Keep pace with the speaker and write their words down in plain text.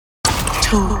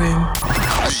Toolroom.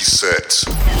 Reset.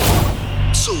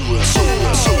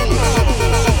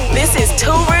 This is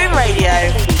Toolroom Radio.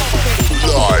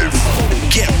 Live.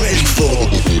 Get ready for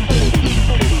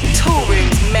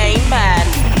Toolroom's main man,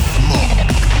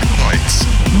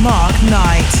 Mark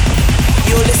Knight.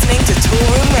 You're listening to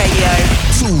Toolroom Radio.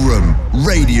 Toolroom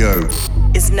Radio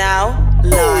is now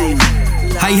live.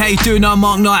 Hey, how you doing? I'm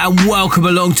Mark Knight and welcome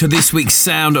along to this week's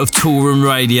sound of Toolroom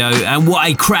Radio. And what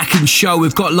a cracking show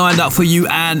we've got lined up for you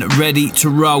and ready to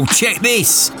roll. Check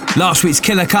this. Last week's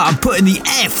killer cut, I'm putting the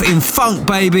F in funk,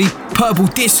 baby. Purple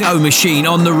Disco Machine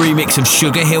on the remix of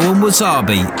Sugar Hill and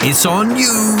Wasabi. It's on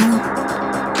you.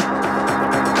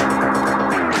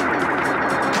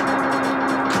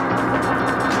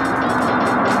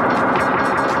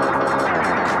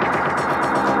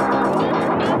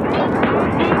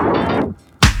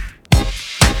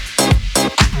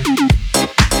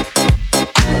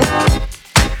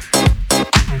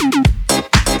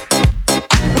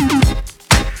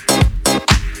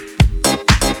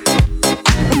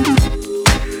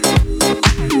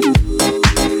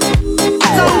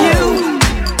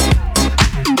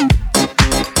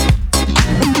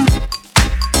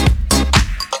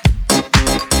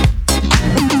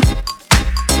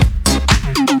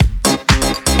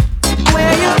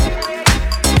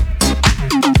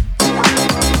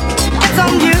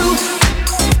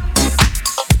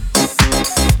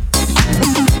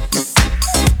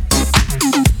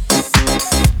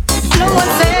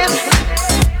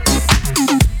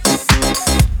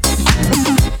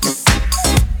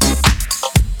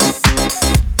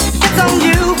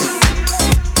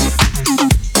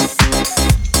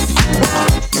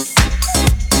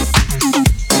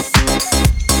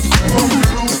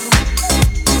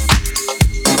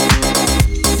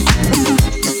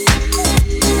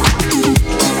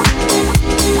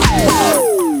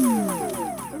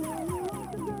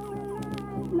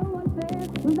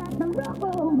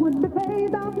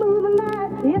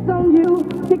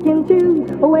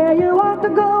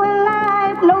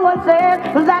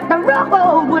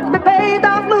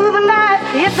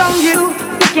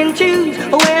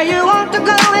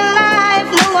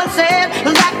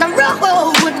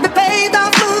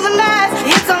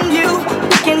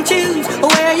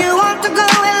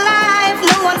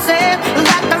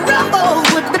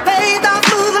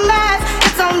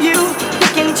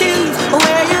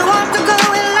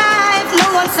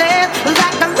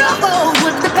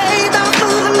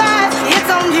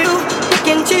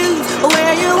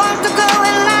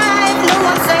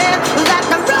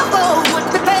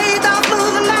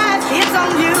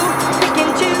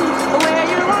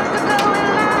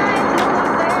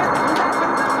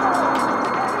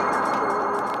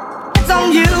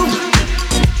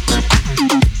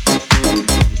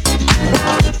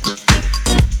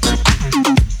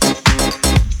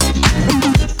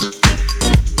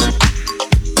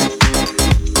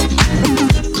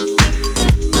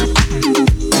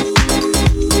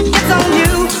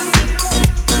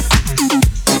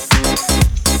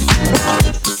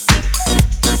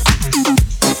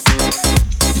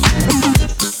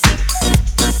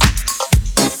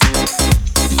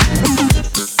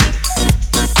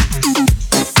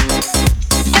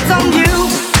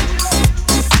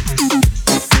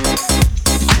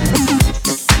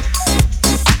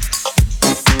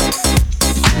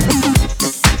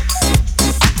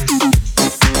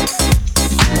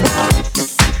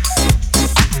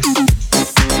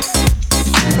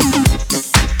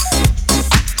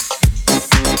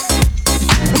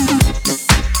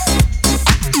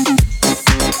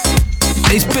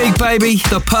 Baby,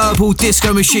 the Purple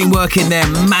Disco Machine working their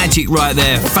magic right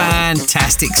there.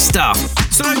 Fantastic stuff.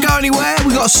 So don't go anywhere,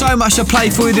 we got so much to play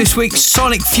for you this week.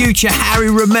 Sonic Future, Harry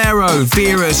Romero,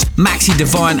 Vera's, Maxi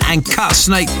Divine and Cut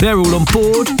Snake, they're all on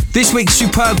board. This week's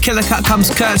superb killer cut comes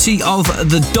courtesy of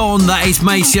the Don, that is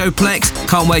Maceo Plex.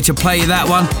 Can't wait to play you that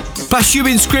one. Plus you've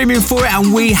been screaming for it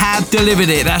and we have delivered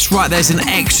it. That's right, there's an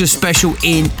extra special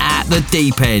in at the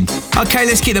deep end. Okay,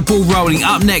 let's get the ball rolling.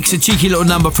 Up next, a cheeky little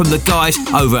number from the guys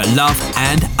over at Love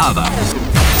and Other.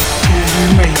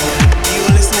 Toolroom Radio.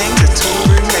 You're listening to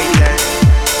Toolroom Radio.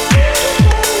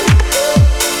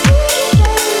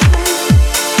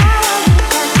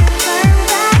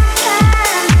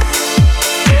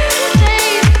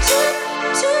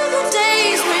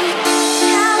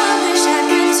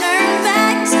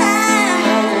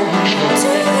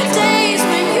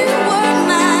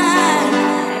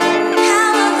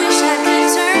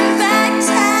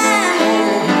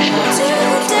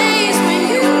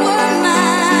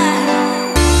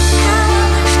 How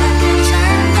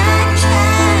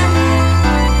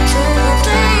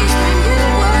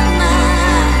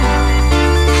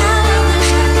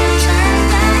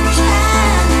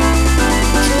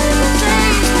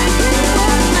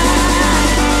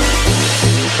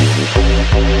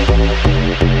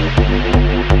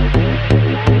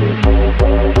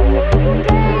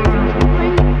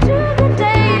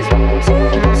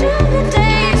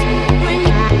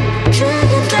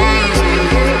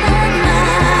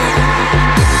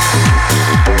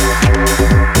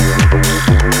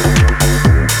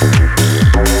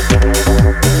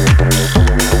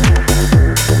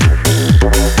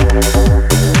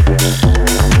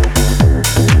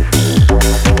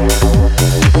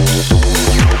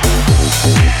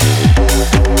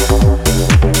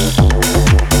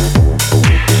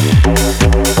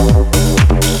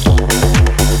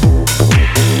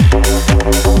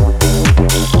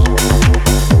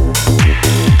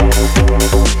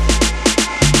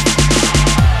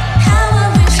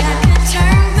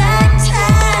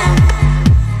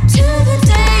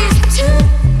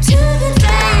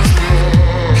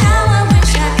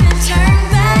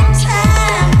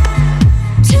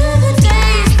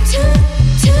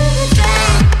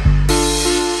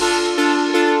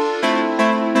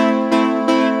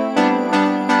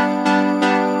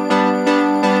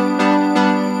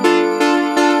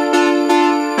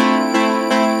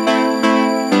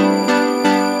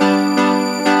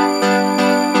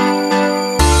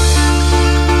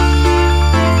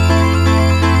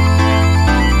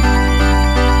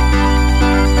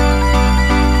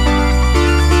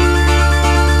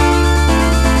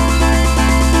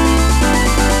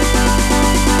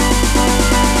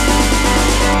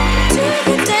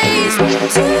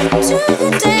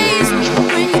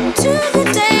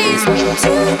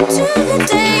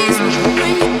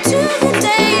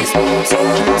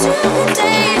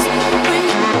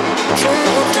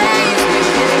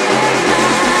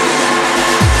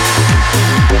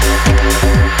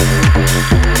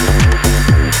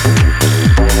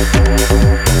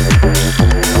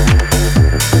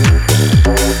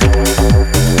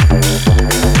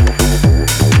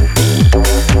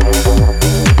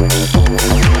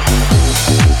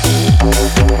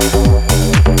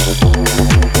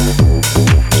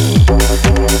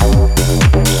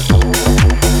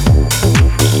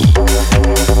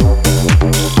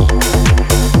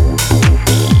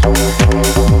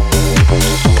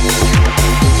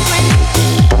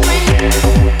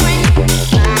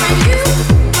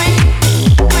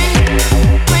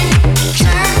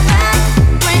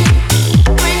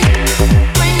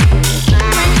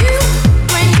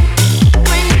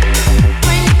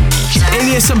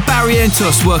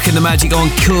Working the magic on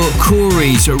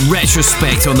Corey's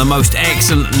retrospect on the Most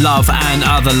Excellent Love and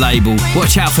Other label.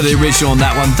 Watch out for the original on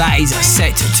that one. That is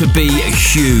set to be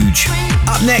huge.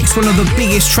 Up next, one of the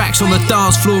biggest tracks on the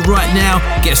dance floor right now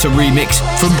gets a remix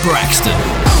from Braxton.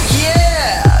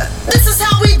 Yeah, this is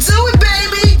how we do it,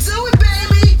 baby. Do it,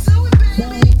 baby. Do it,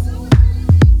 baby.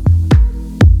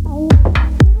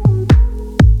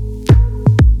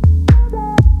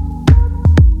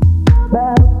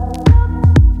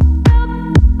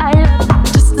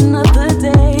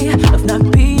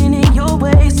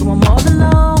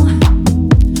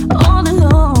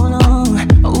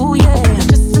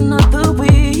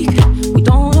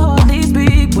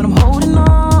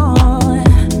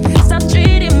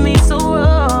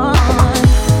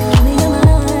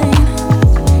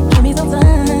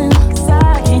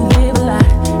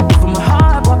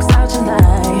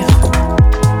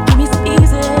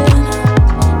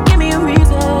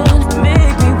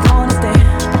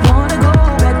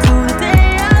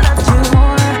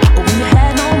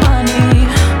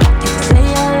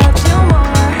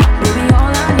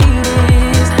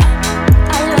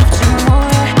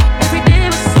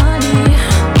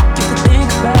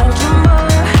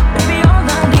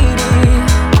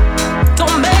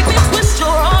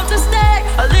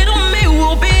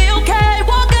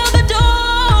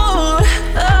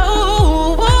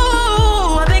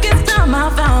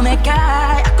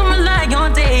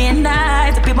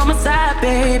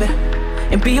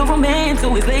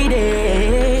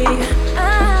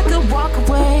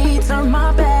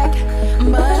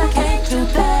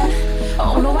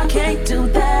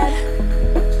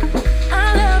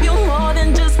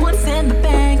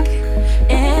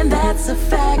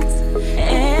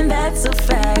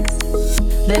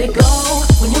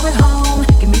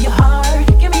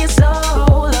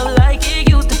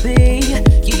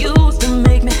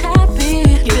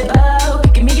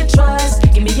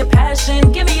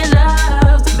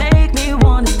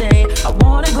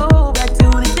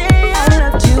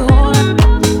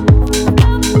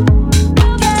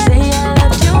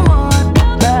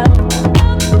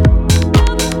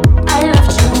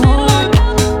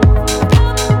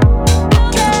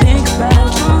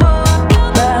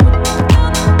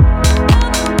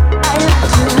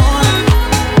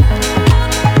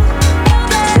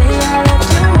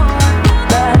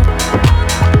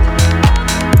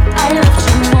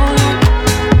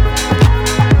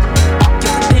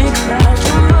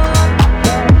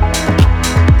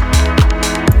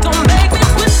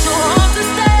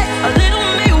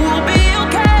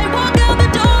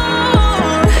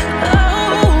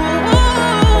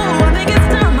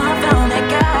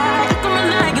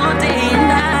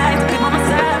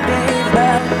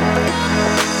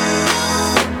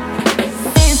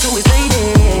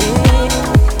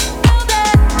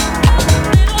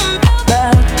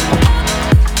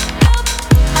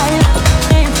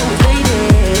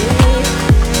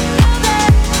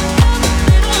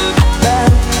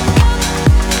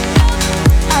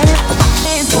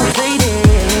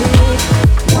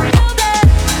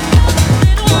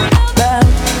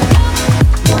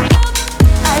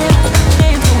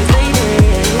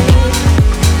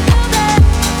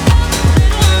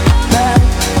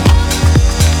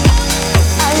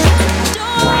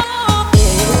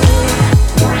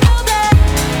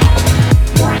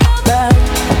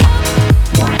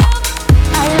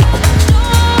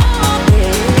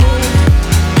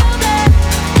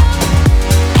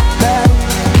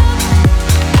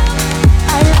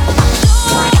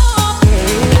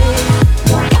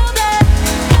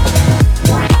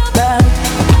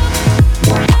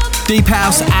 Deep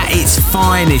House at its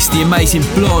finest, the amazing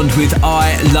Blonde with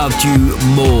I Loved You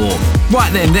More. Right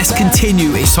then, let's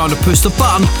continue. It's time to push the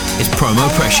button. It's Promo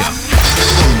Pressure.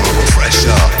 Promo Pressure.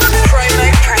 Promo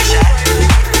Pressure.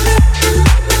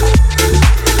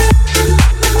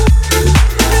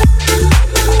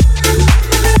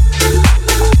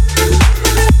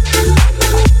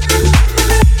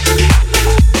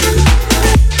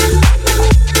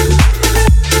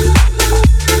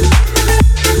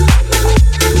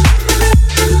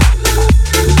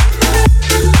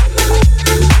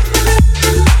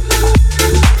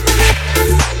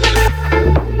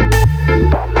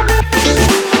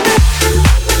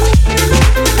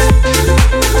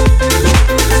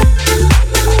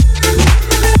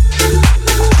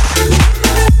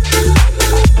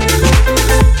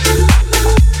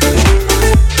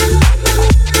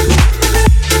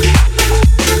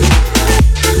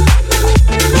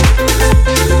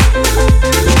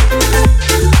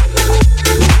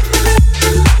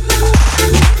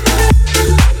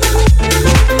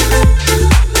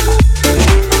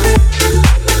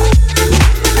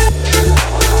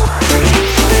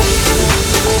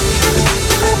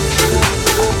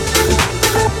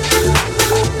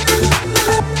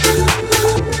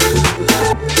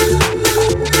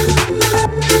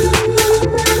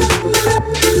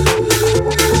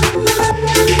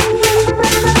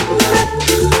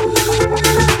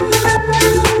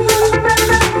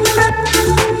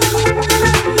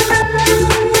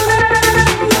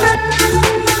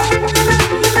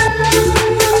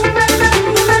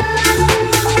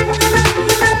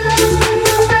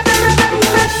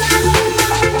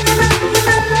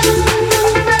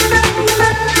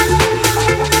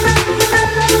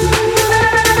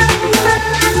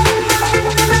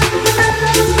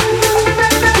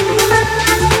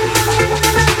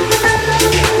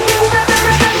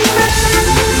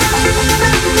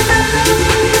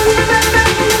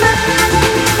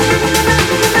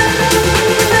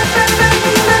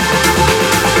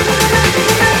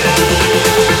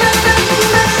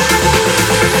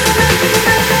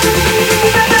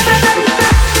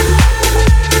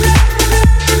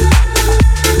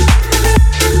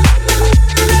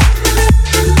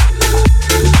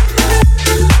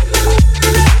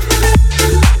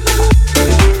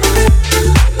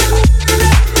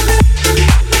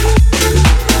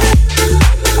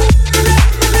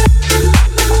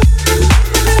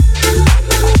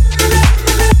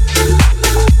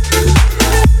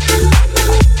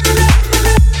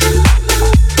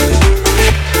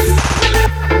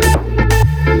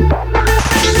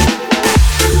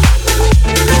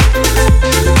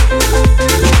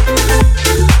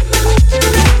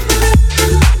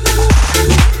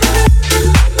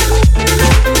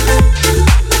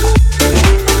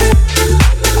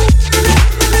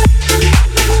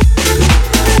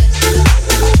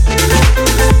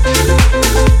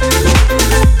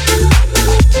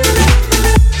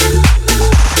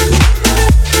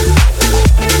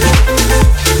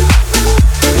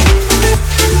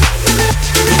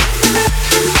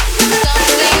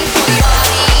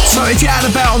 if you're out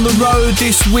and about on the road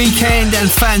this weekend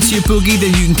and fancy a boogie,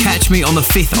 then you can catch me on the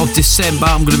 5th of December.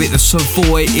 I'm going to be at the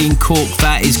Savoy in Cork.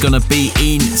 That is going to be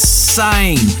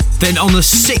insane. Then on the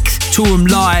 6th, Toolroom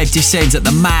Live descends at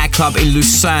the Mad Club in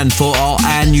Lausanne for our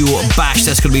annual bash.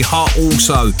 That's going to be hot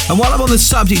also. And while I'm on the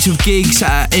subject of gigs,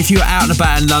 if you were out and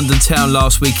about in London town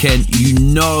last weekend, you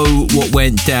know what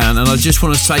went down. And I just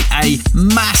want to say a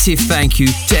massive thank you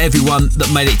to everyone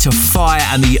that made it to Fire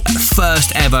and the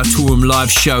first ever Toolroom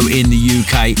Live show in the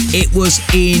UK. It was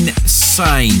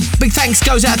insane. Big thanks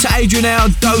goes out to Adrian L,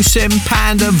 Dosem,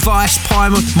 Panda, Vice,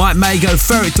 Primer, Mike Mago,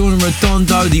 Ferret Dawn and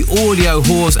Redondo, the Audio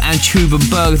Whores and Tube and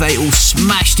Berg. They all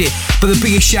smashed it. But the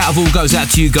biggest shout of all goes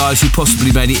out to you guys who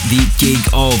possibly made it the gig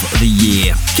of the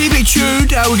year. Keep it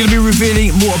tuned. We're going to be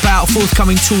revealing more about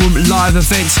forthcoming Toolroom Live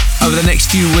events over the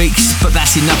next few weeks. But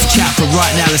that's enough chat for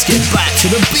right now. Let's get back to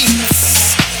the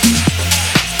beats.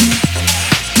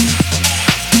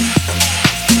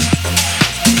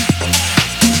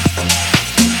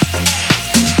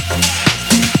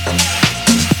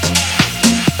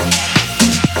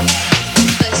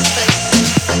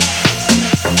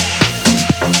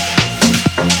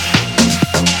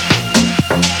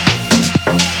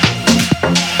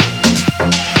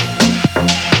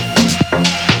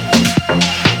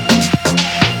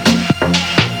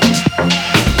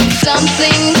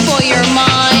 Something for your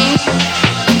mind.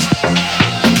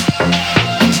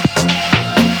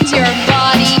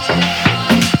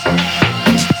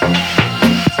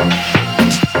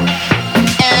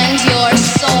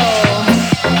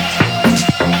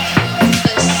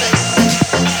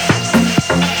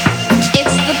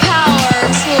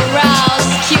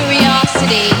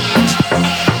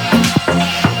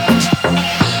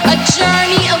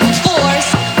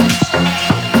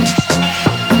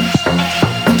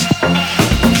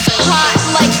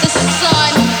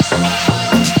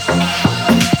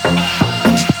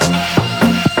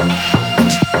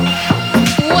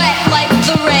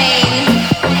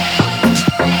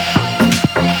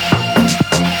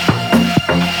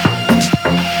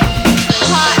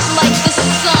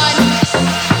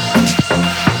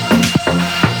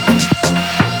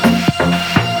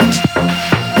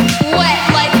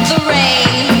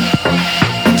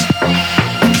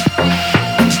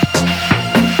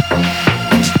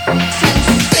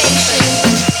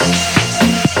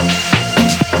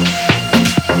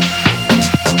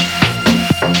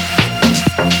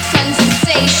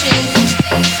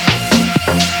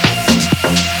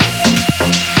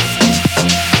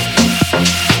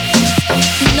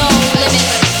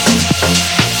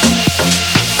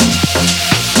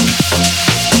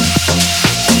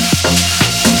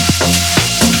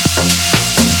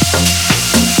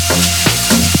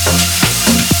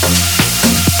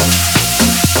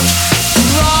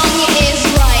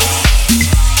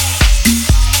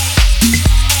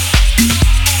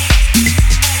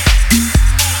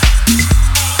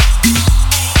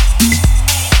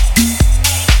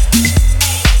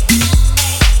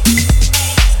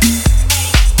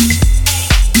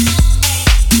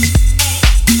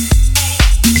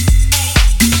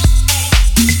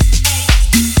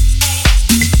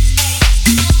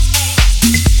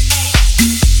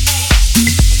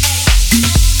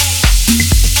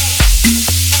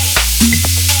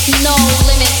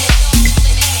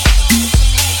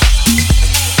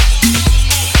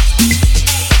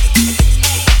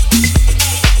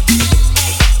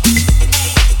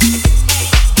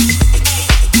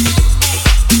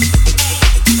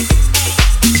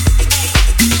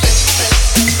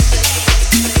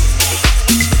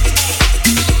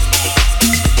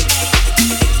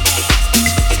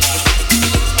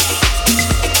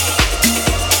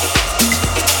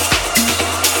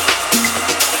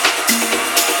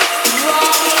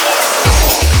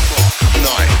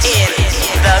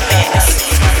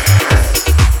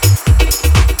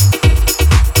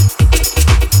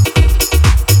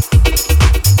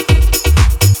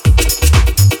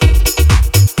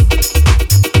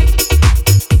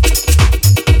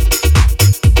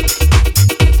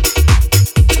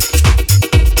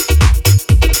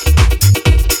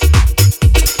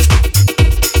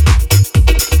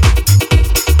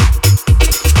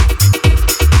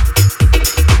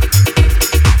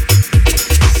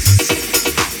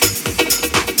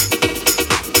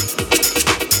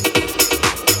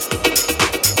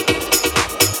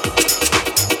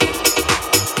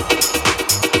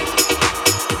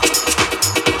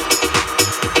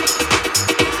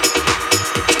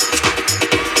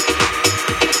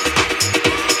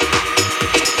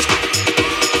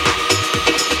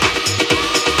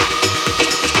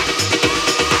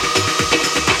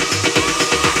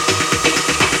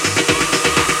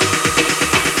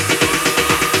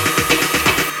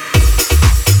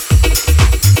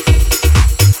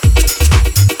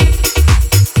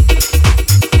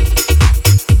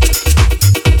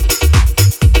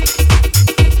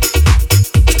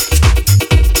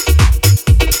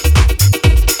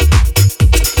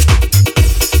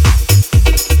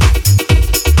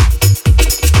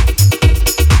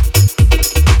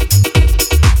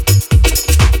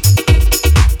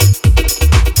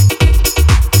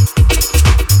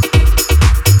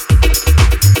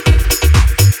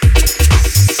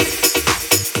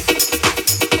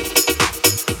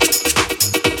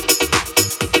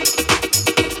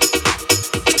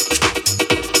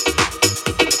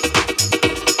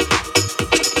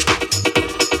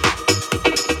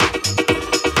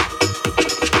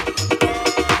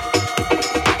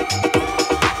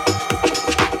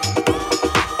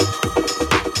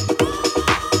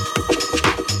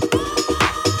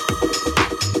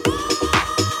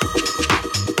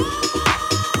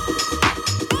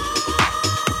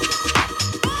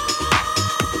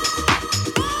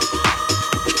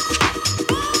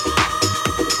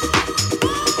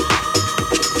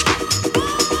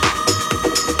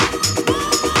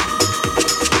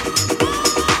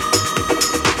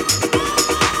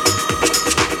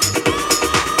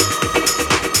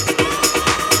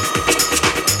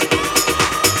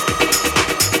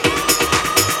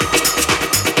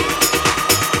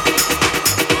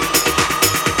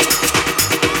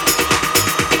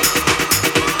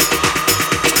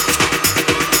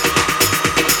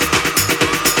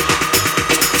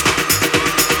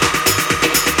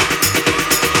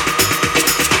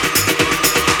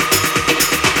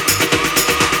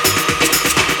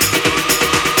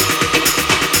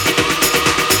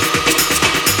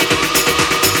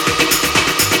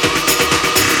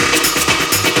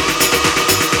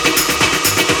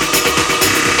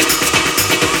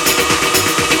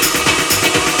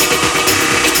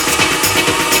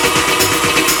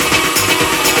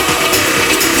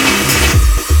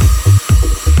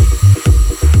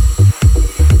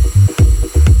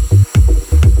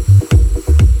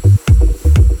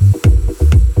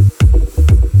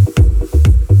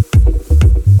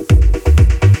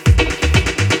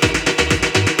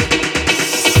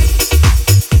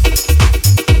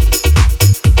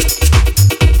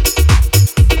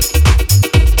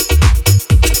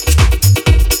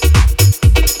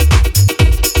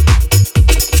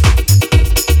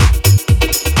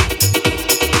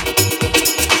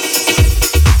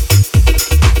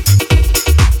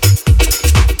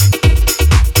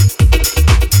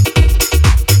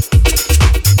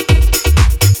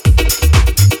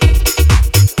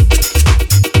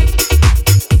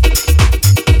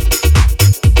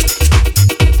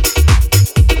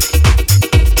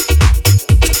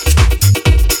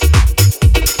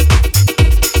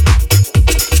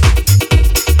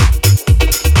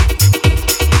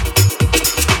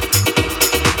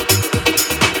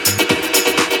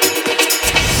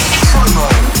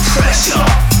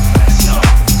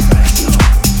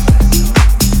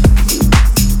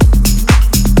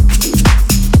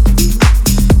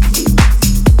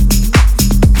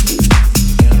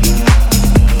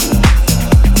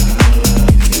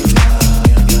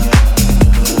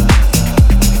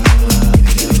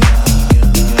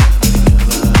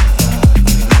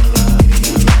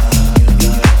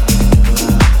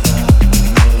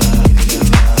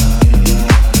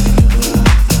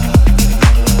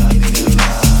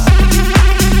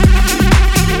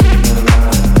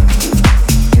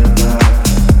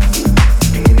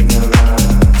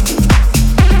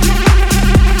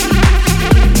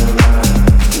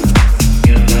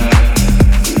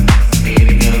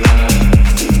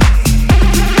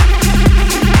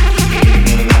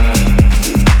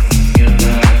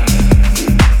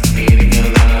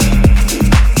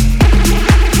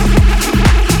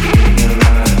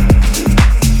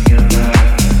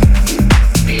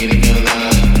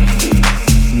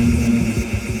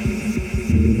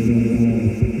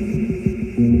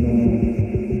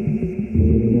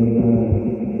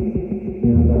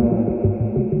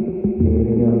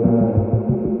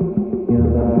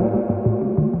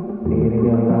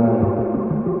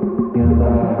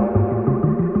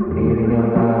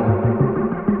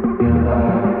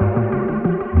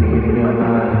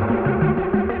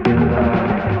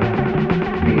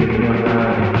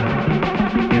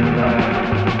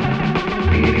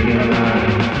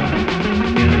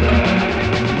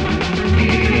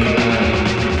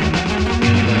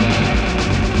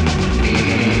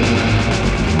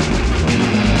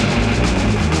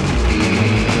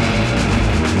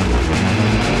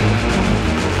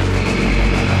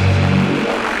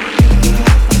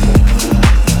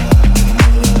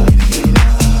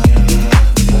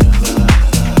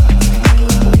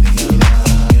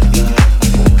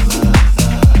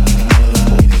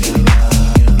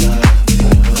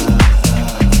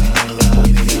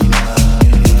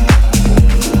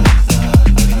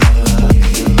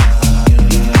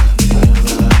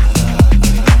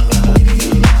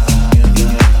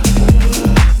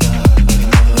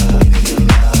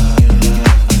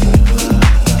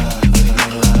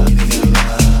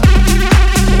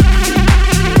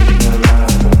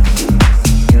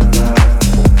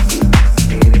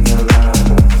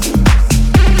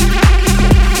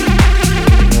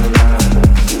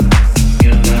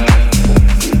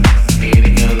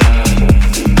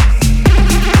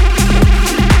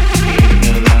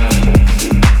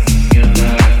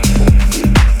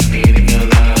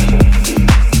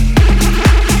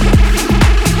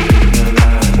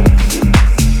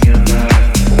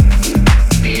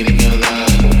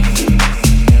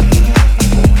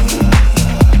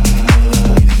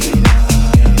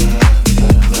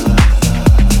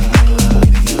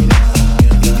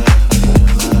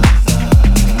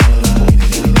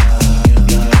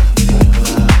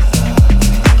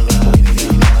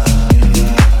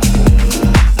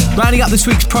 this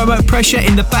week's promo pressure.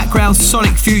 In the background,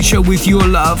 Sonic Future with Your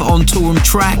Love on Toolroom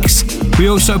Tracks. We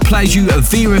also played you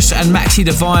Virus and Maxi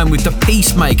Divine with The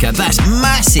Peacemaker. That's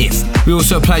massive. We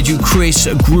also played you Chris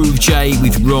Groove J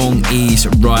with Wrong Is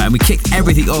Right. And we kicked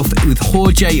everything off with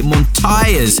Jorge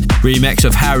Montaya's remix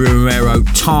of Harry Romero,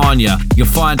 Tanya. You'll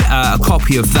find a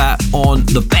copy of that on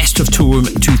the Best of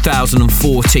Toolroom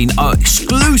 2014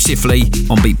 exclusively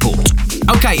on Beatport.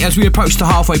 Okay, as we approach the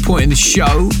halfway point in the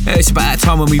show, it's about that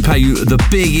time when we play you the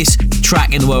biggest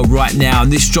track in the world right now,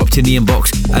 and this dropped in the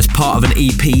inbox as part of an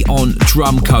EP on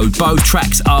Drumcode. Both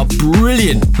tracks are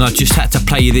brilliant, and I just had to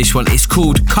play you this one. It's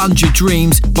called Conjure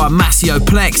Dreams by Maceo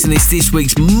Plex, and it's this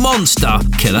week's monster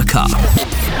Killer Cut.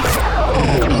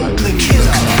 The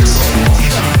Killer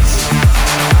Cut.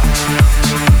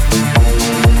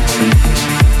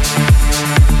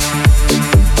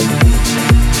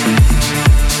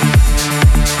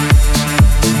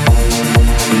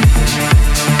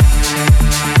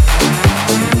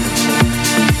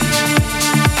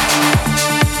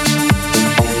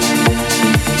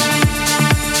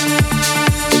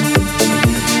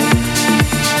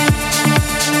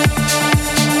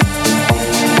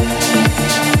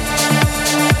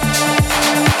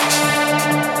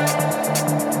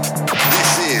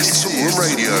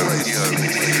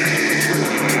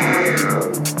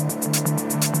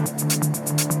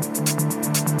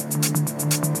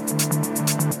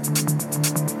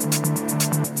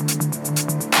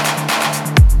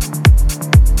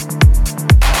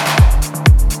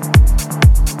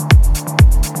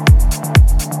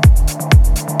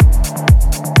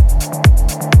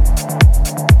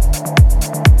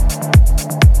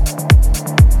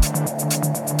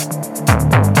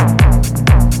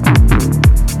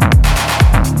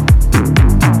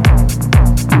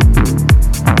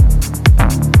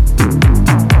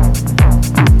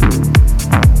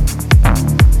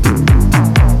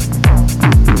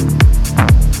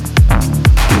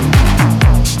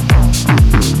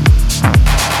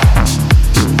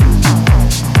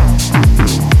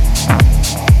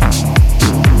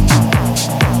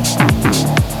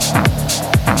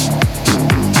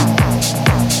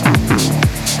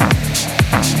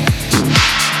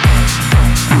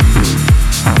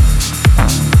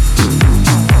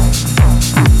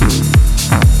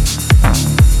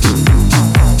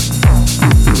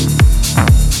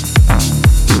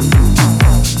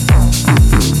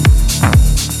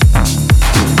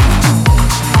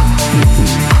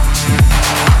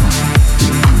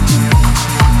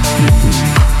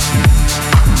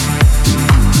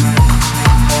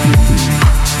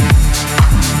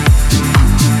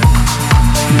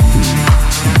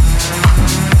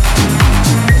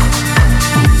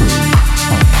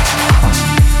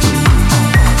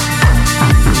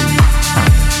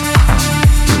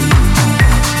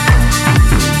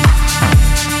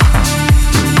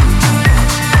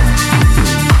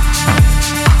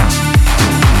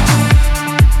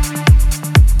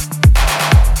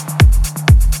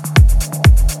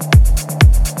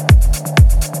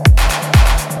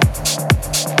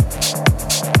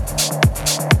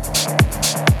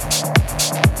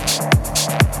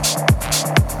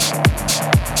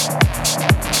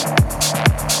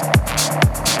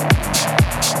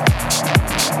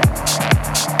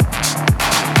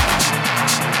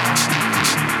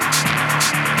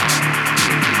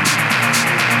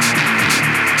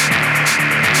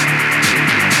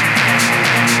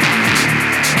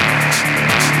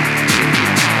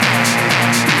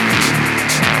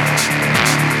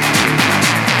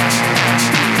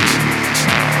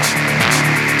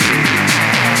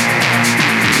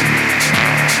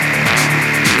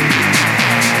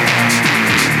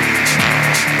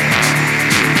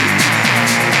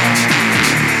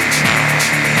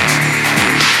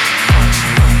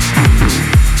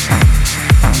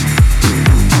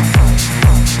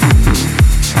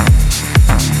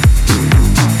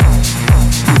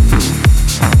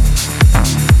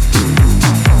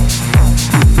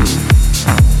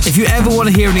 If you ever want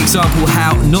to hear an example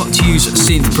how not to use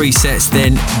synth presets,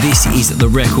 then this is the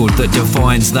record that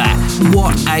defines that.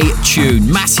 What a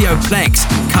tune. Maceo Plex,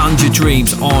 Conjure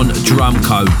Dreams on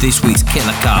Drumcode, this week's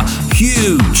Killer Cut.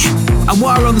 Huge. And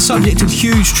while we're on the subject of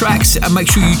huge tracks,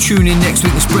 make sure you tune in next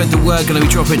week and spread the word. Going to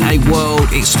be dropping a world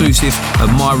exclusive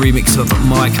of my remix of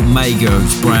Mike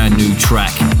Mago's brand new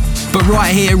track. But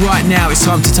right here, right now, it's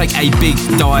time to take a big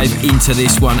dive into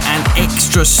this one. An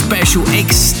extra special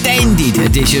extended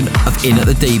edition of In at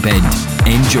the Deep End.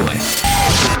 Enjoy.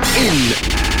 In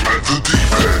at the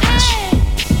Deep End.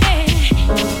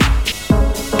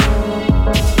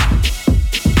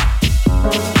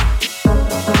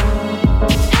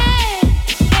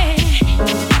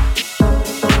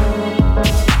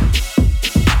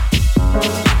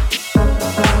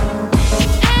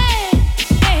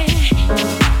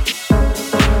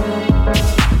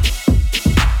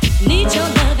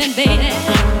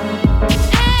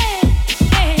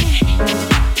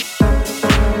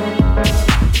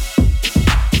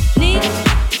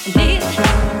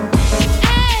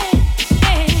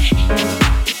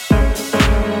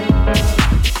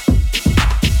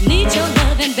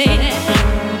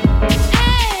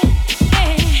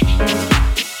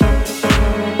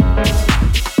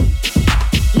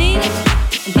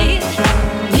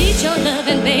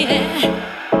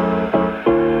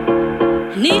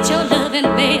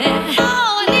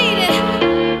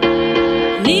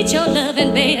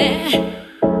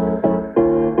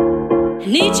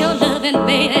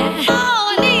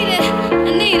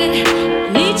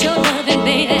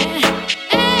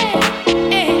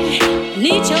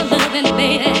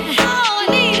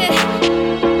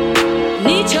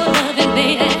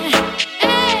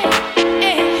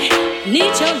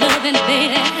 loving,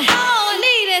 baby. Oh, I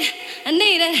need it, I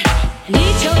need it, I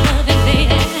need your loving,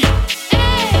 baby.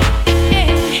 Hey, hey,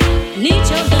 I need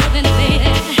your loving,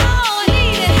 baby. Oh, I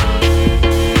need it,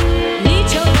 I need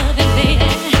your loving, baby.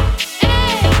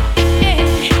 Hey, hey,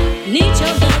 I need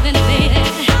your loving, baby.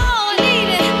 Oh, I need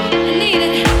it, I need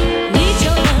it, I need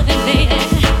your loving, baby.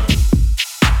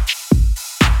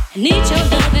 I need your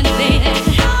loving, baby.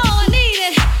 Oh, I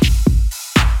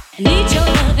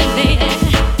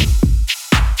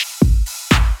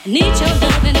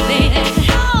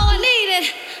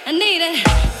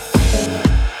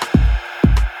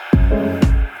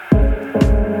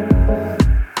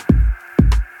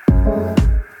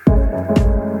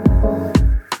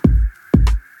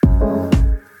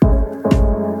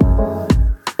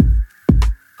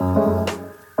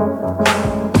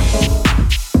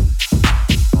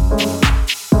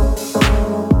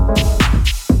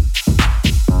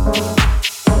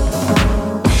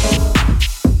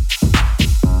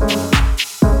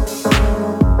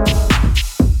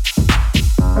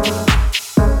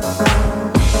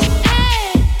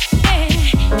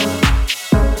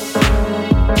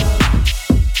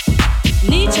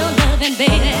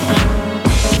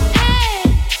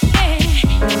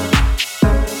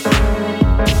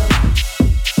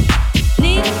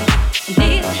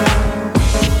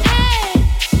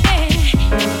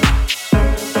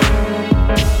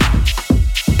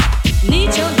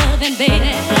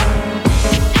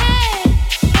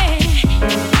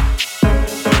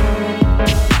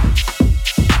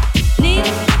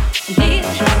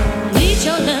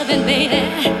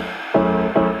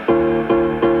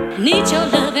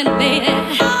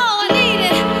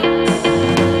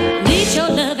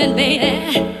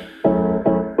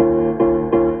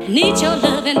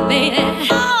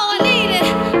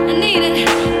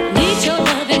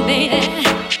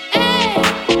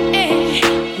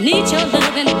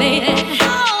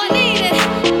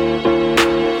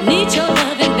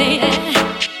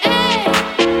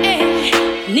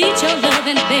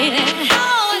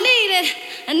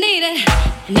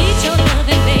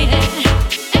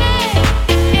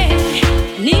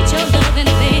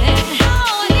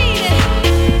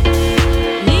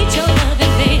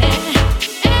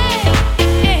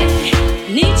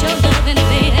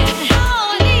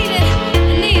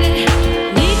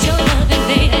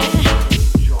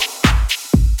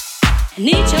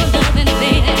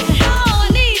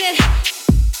need it,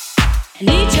 I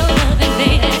need your loving,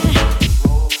 baby.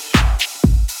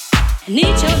 I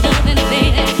need your loving,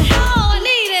 baby. Oh, I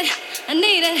need it, I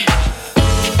need it.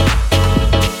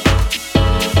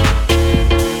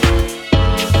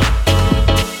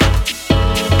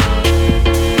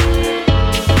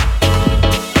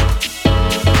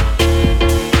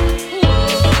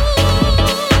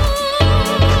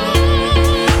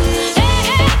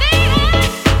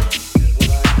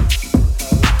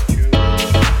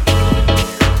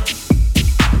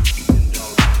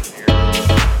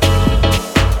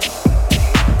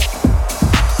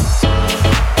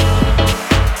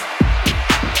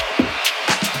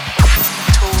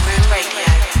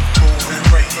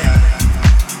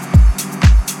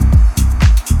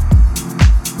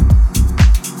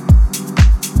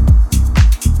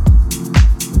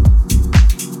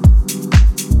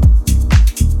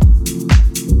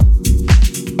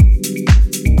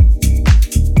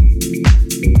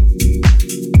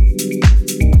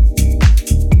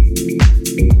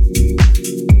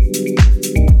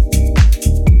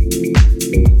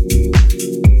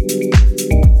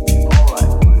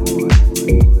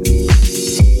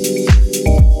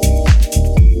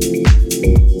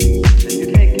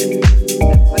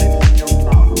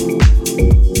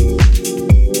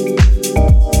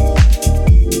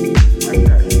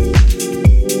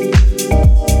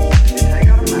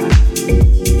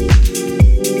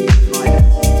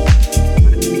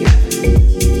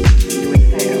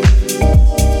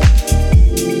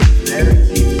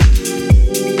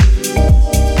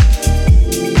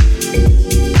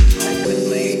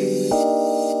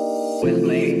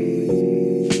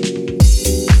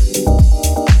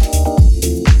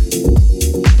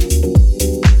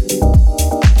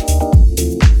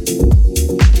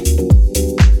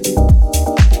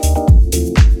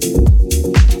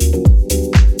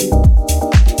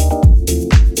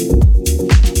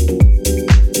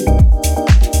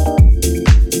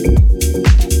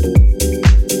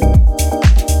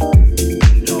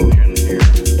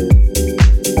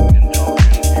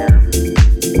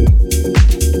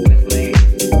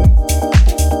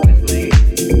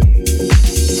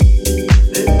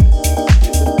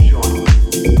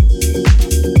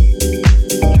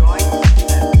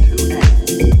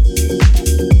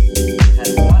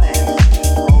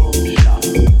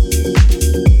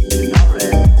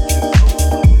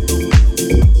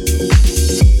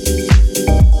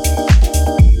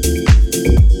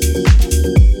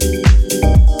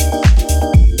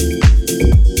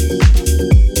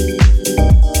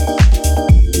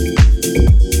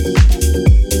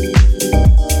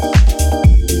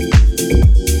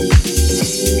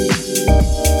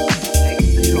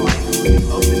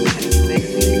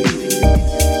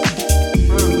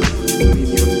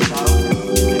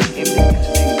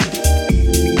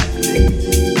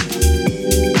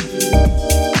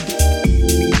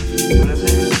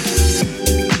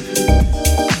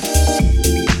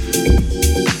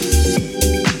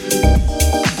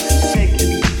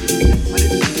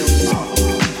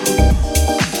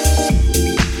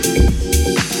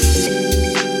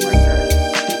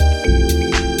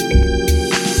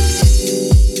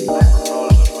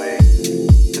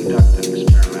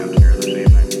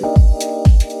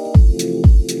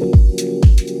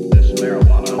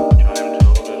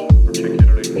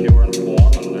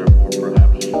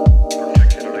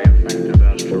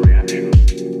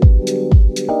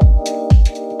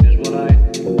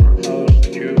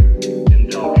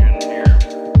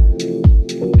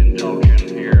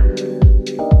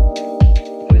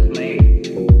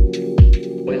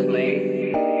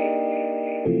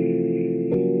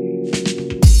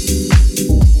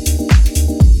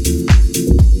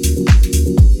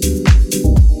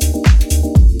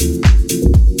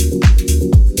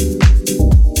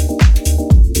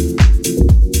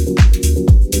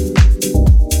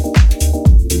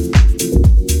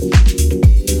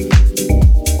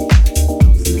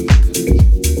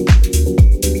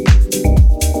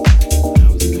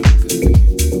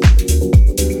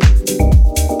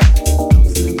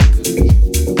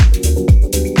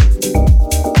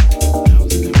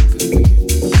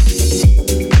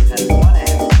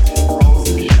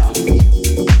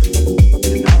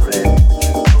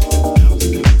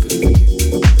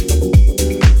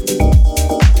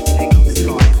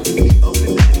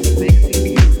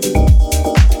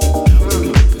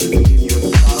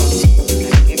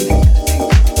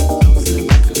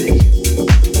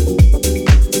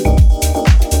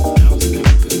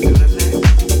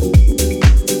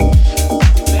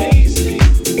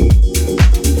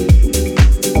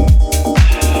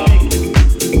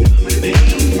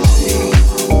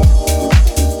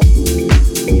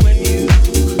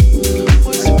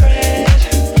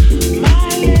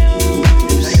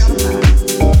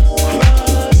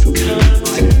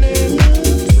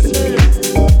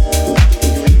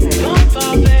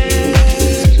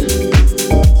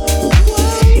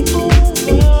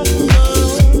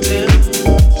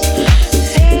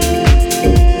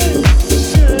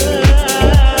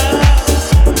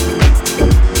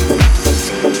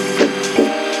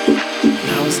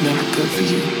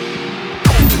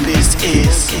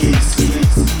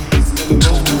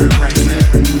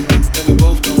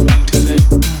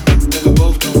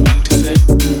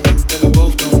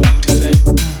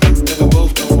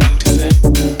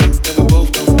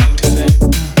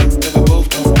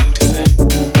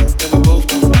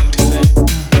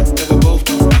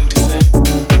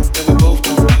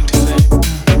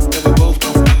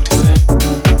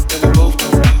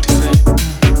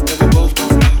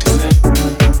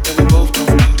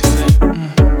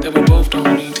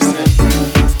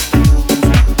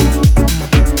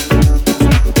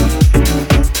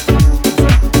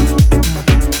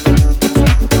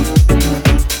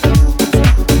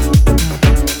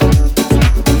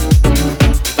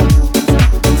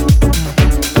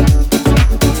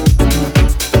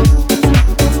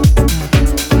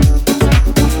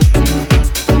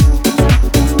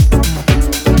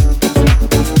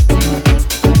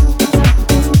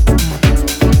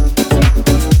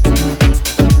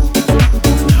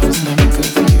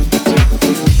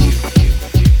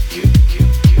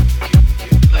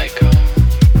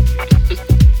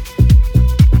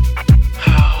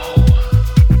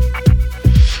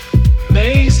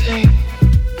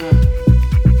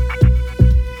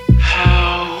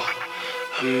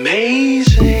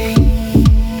 Amazing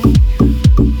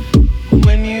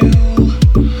when you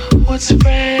would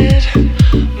spread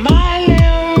my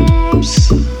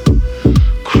limbs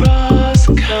across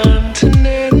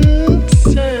continents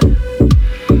and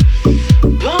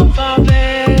bump our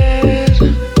bed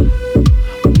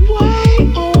way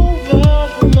over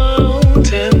the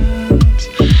mountains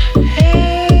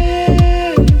edge.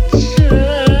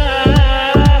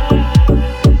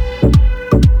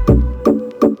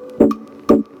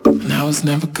 And I was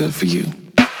never good for you.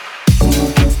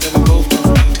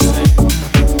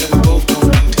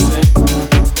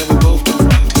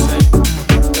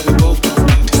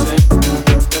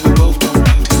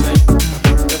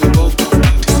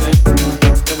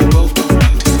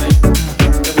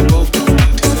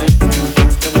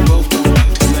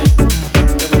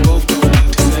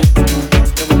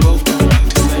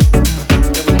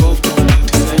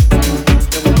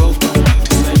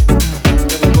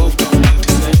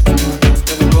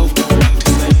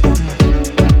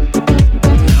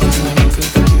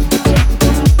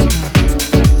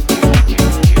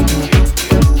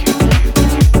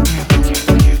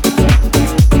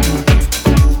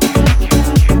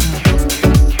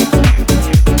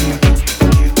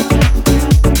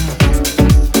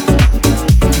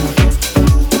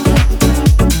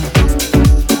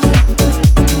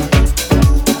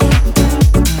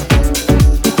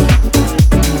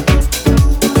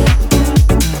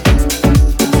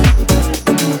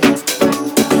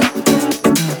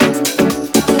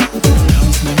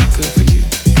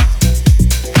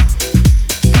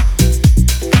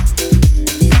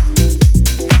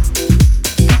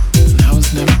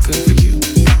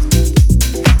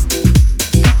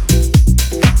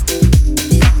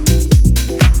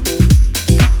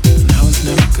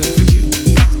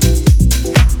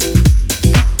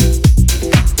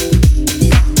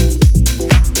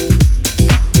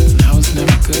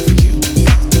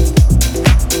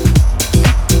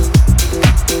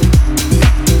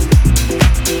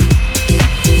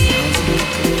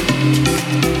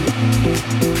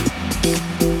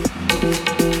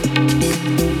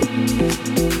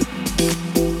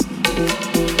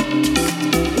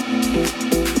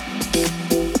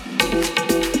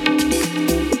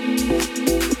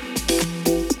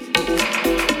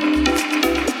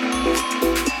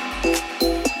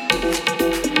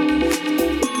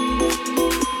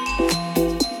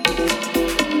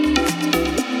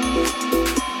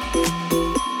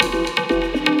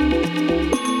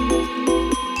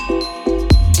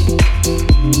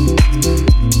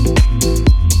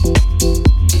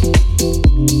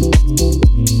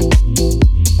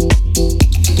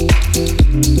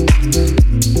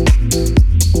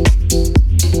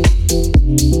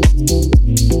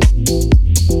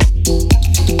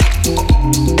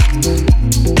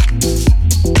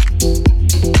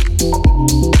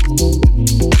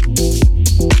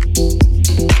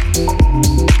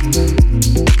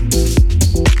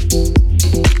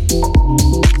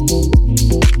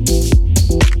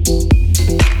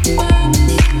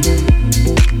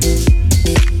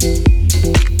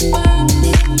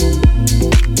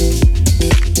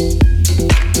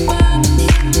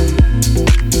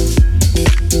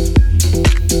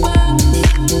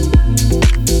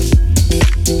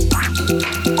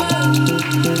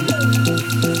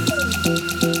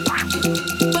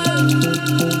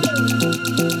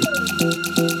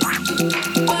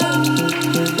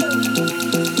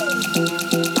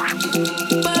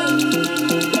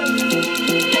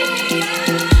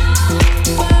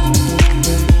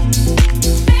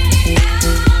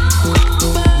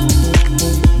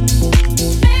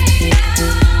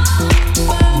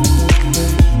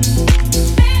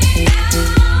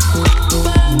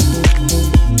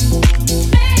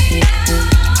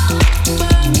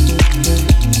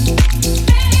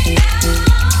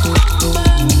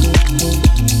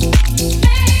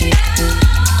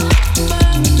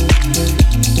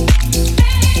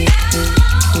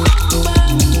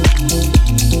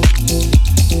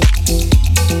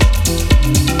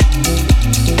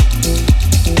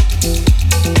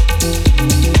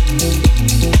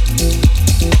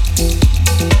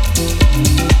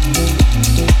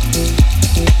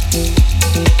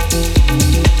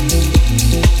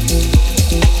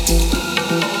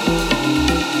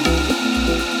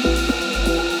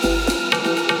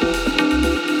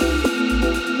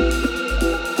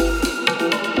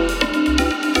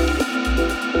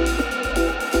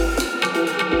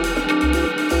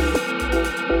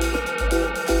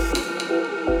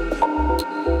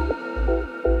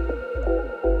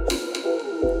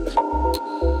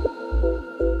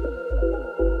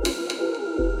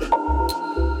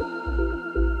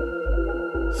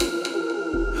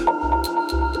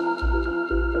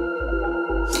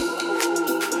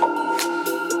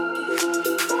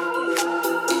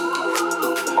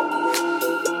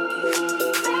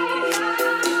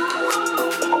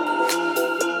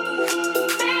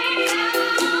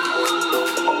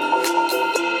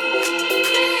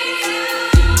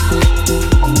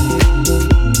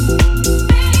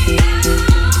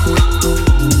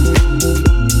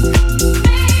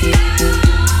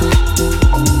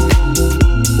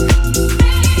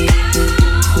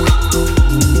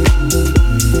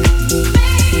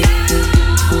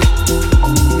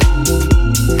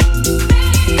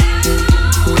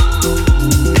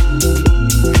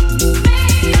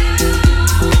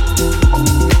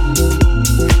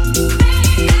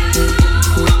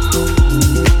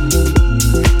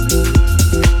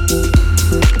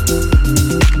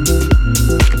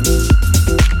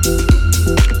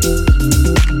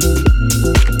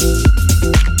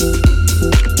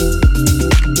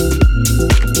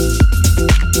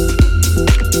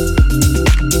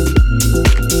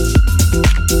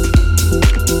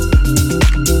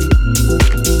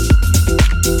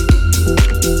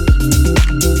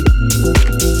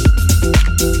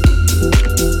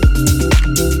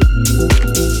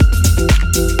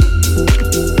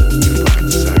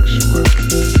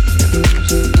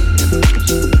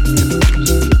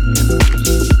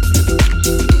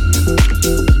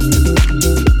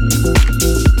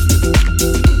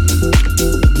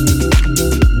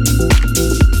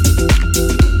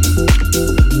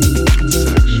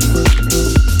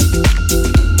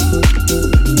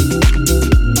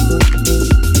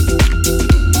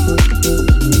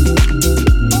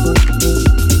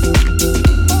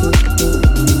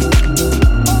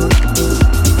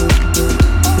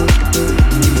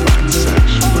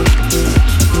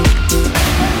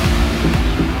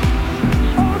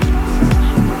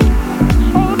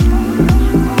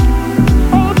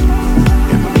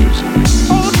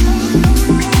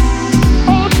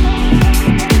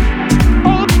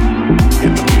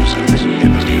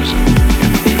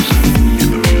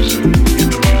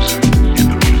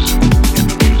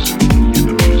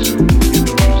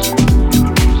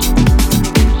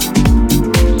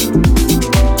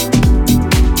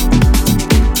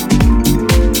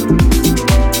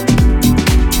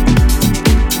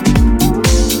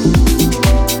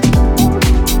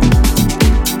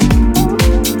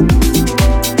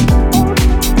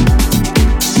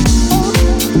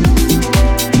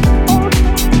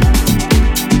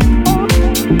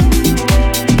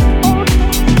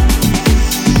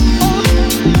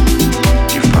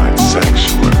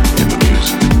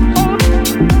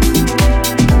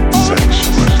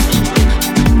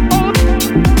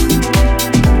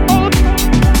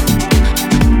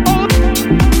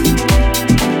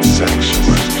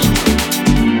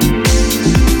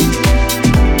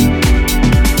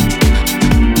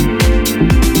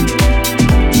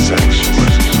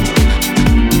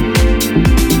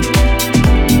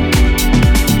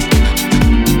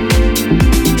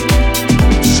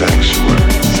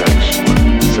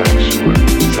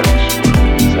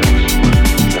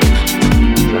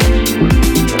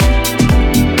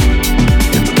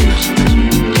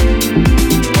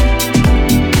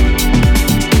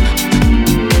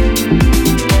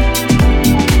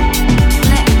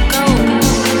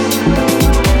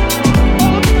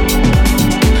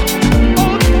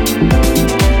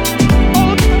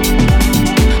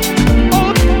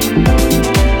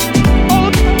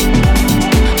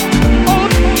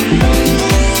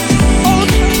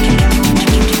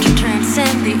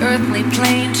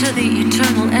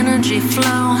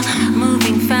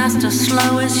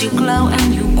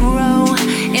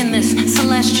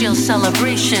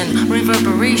 celebration,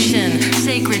 reverberation,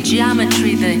 sacred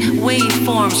geometry, the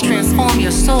waveforms transform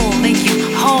your soul, make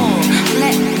you whole.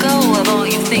 Let go of all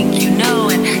you think you know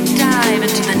and dive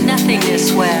into the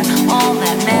nothingness where all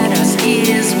that matters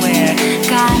is where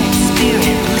God and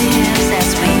Spirit lives as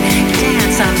we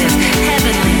dance on this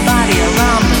heavenly body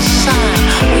around the sun.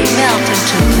 We melt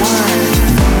into one.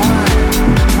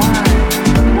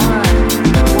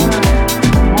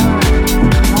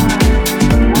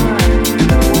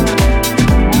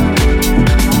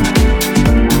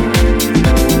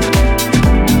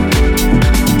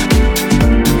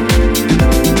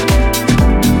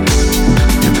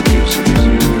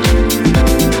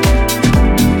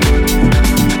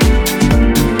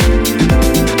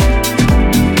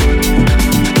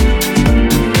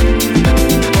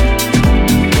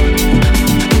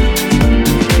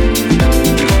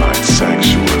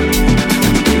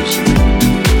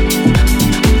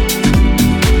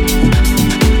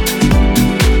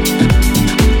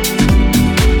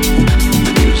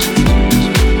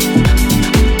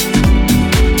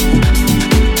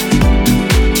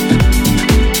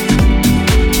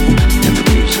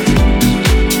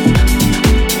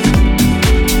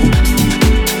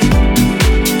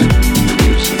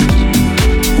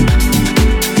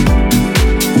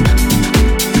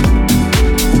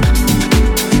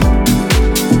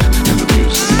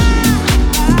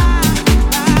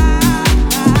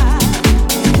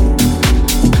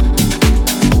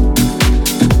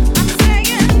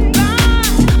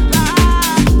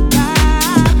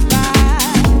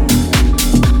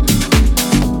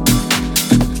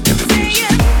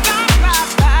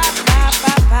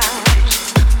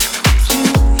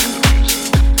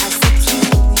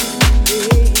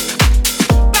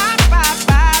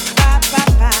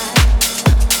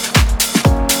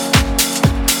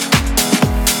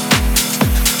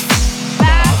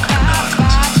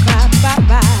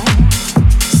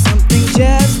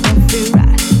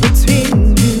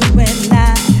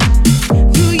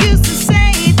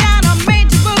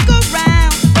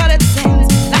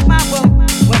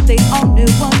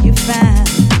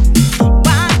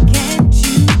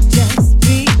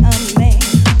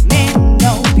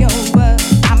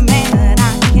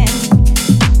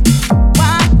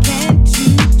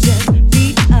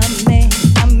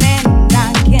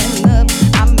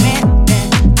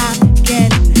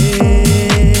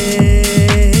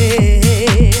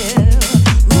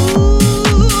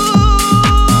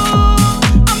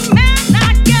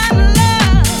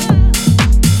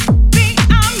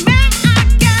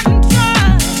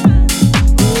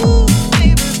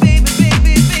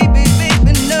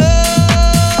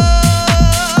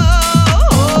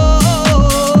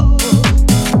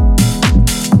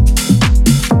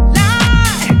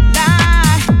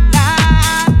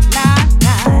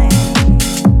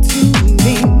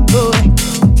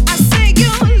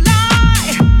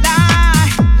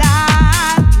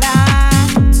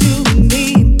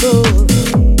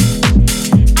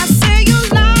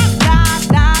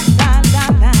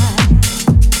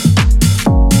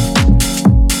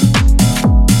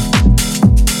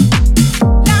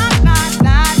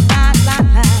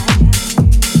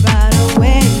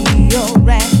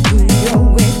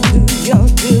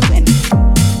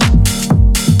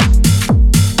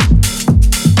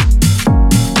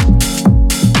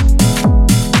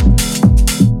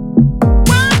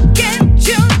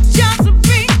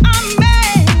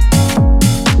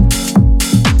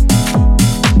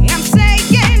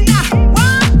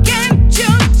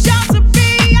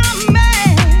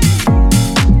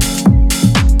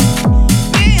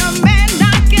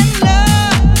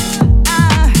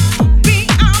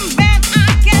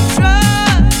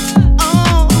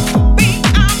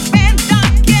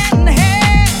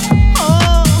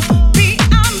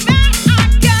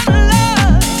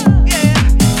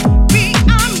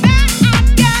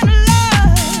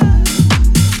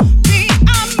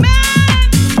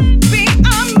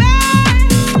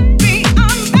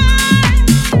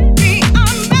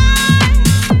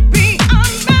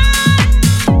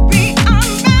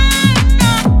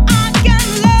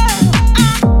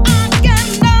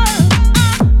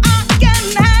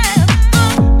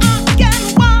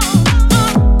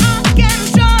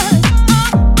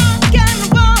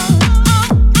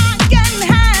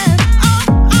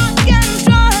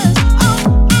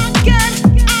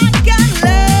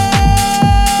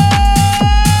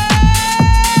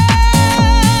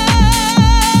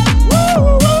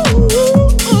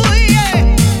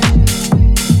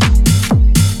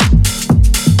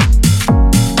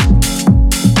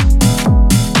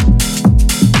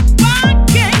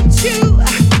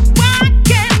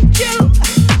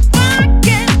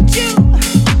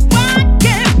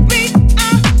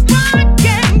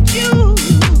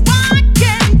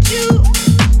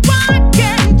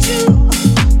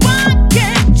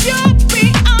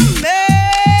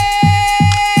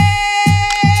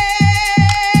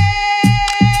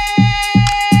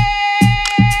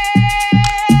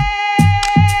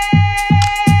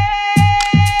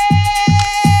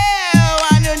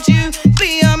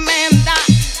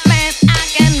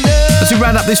 As we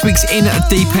round up this week's In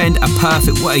Deep End, a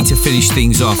perfect way to finish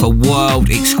things off. A world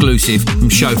exclusive from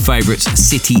show favourites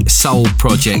City Soul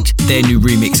Project. Their new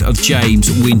remix of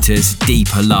James Winter's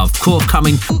Deeper Love.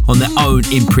 Forthcoming on their own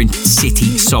imprint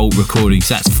City Soul Recordings.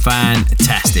 That's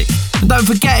fantastic. And don't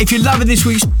forget, if you're loving this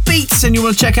week's beats and you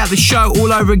want to check out the show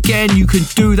all over again, you can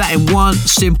do that in one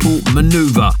simple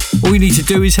manoeuvre. All you need to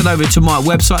do is head over to my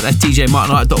website, that's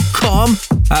djmartinknight.com.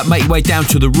 Make your way down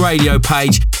to the radio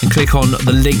page and click on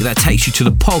the link that takes you to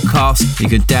the podcast. You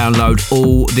can download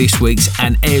all this week's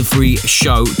and every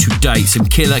show to date. Some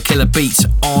killer beats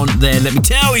on there, let me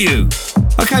tell you.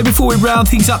 Okay, before we round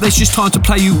things up, there's just time to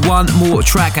play you one more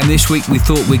track, and this week we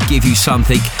thought we'd give you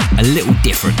something a little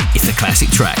different. It's a classic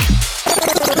track.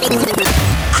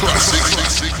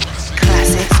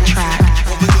 Classic track.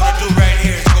 What we're gonna do right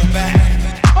here is go back.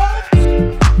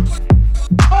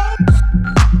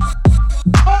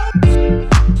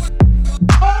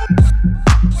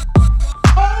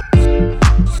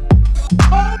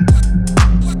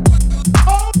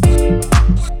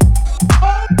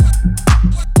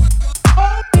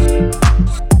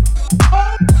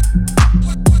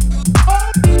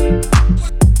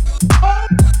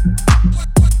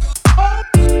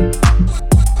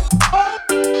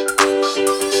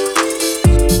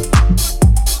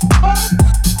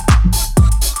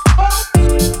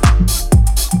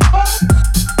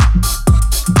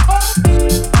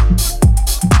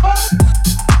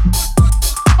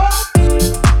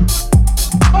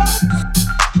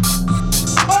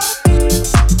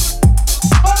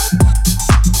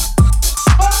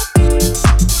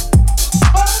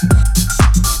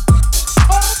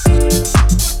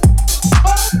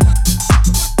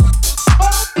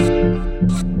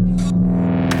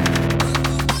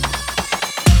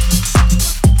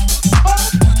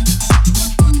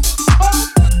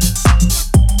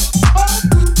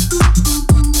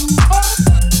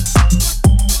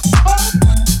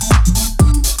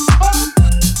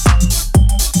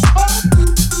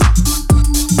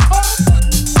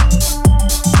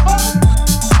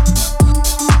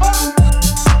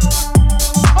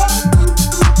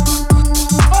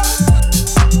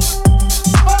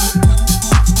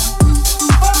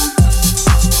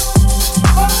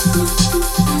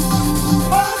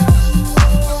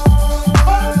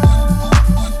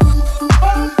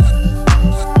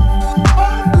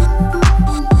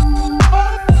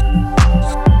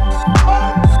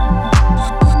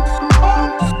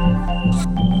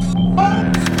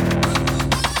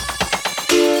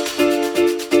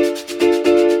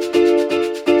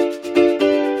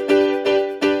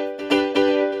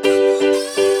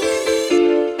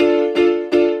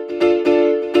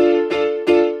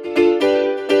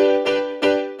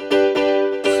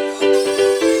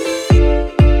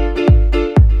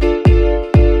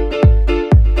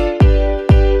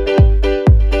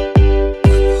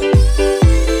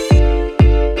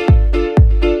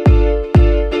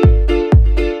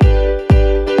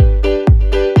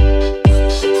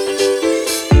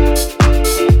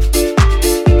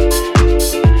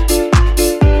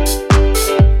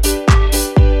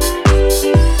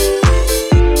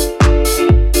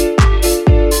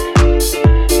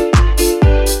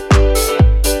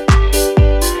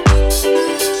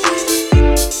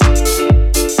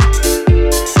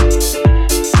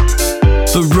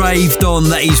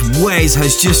 That is Wes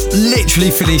has just literally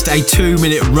finished a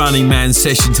 2-minute Running Man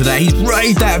session today. He's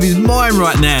raved out of his mind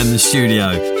right now in the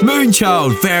studio.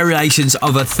 Moonchild, Variations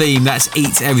of a Theme. That's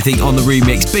Eats Everything on the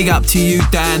remix. Big up to you,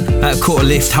 Dan. Caught a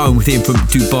lift home with him from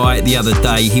Dubai the other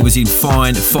day. He was in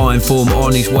fine form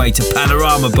on his way to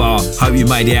Panorama Bar. Hope you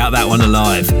made it out that one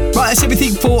alive. Right, that's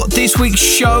everything for this week's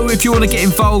show. If you want to get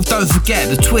involved, don't forget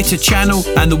the Twitter channel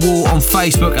and the wall on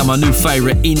Facebook and my new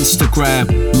favourite, Instagram.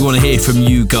 We want to hear from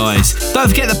you guys. Don't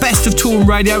forget the best of Toolroom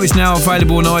Radio is now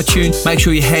available on iTunes. Make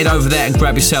sure you head over there and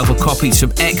grab yourself a copy.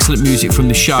 Some excellent music from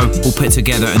the show all put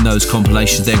together in those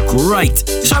compilations. They're great.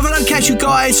 So if I don't catch you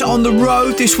guys on the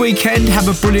road this weekend, have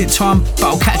a brilliant time. But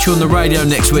I'll catch you on the radio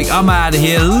next week. I'm out of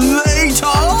here later.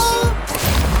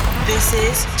 This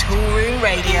is Toolroom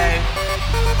Radio.